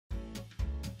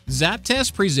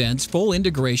ZAPTEST presents full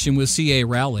integration with CA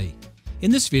Rally.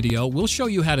 In this video, we'll show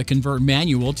you how to convert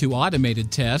manual to automated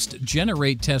test,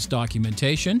 generate test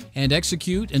documentation, and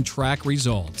execute and track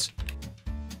results.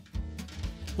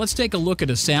 Let's take a look at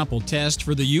a sample test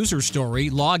for the user story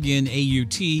login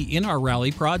AUT in our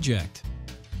Rally project.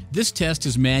 This test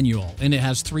is manual and it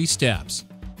has 3 steps.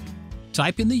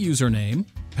 Type in the username,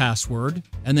 password,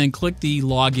 and then click the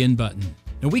Login button.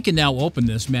 And we can now open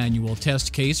this manual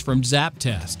test case from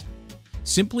ZAPTEST.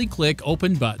 Simply click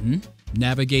Open button,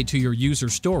 navigate to your user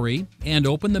story, and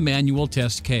open the manual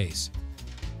test case.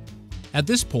 At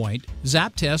this point,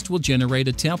 ZAPTEST will generate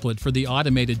a template for the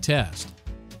automated test.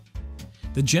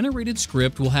 The generated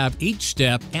script will have each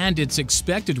step and its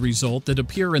expected result that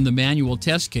appear in the manual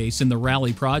test case in the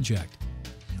Rally project.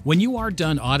 When you are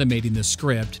done automating the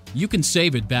script, you can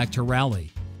save it back to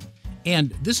Rally.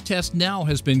 And this test now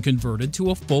has been converted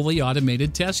to a fully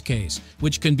automated test case,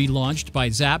 which can be launched by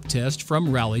ZAPTEST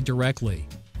from Rally directly.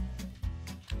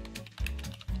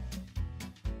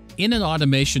 In an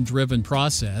automation-driven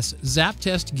process,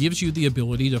 ZAPTEST gives you the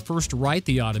ability to first write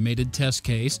the automated test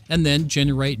case and then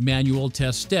generate manual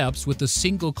test steps with a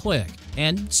single click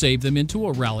and save them into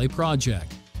a Rally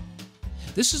project.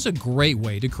 This is a great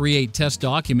way to create test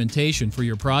documentation for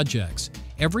your projects.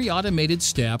 Every automated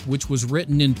step which was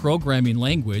written in programming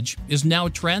language is now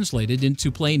translated into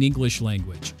plain English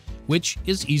language, which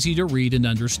is easy to read and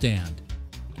understand.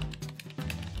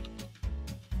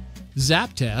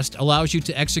 ZAPTEST allows you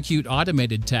to execute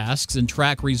automated tasks and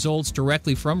track results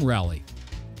directly from Rally.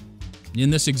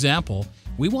 In this example,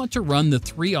 we want to run the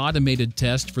 3 automated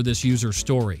tests for this user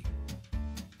story.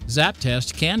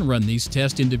 ZAPTEST can run these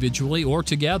tests individually or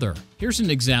together. Here's an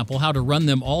example how to run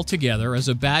them all together as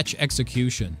a batch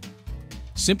execution.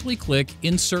 Simply click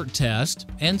Insert Test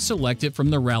and select it from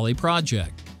the Rally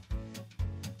project.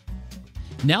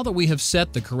 Now that we have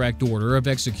set the correct order of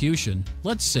execution,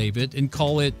 let's save it and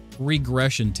call it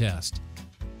Regression Test.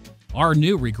 Our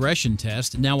new regression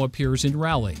test now appears in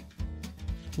Rally.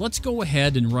 Let's go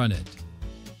ahead and run it.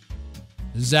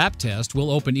 ZAPTEST will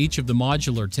open each of the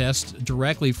modular tests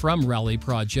directly from Rally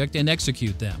project and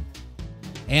execute them.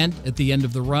 And at the end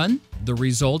of the run, the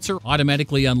results are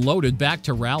automatically unloaded back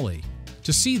to Rally.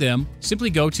 To see them, simply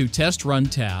go to Test Run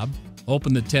tab,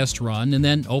 open the test run, and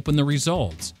then open the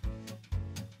results.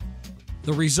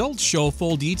 The results show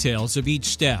full details of each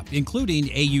step, including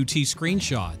AUT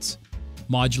screenshots,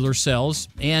 modular cells,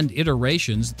 and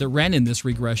iterations that ran in this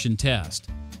regression test.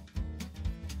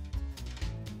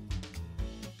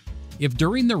 If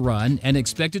during the run an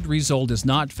expected result is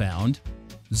not found,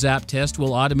 ZAPTEST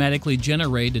will automatically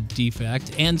generate a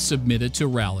defect and submit it to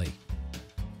Rally.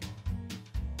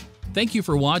 Thank you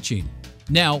for watching.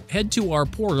 Now head to our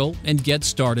portal and get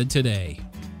started today.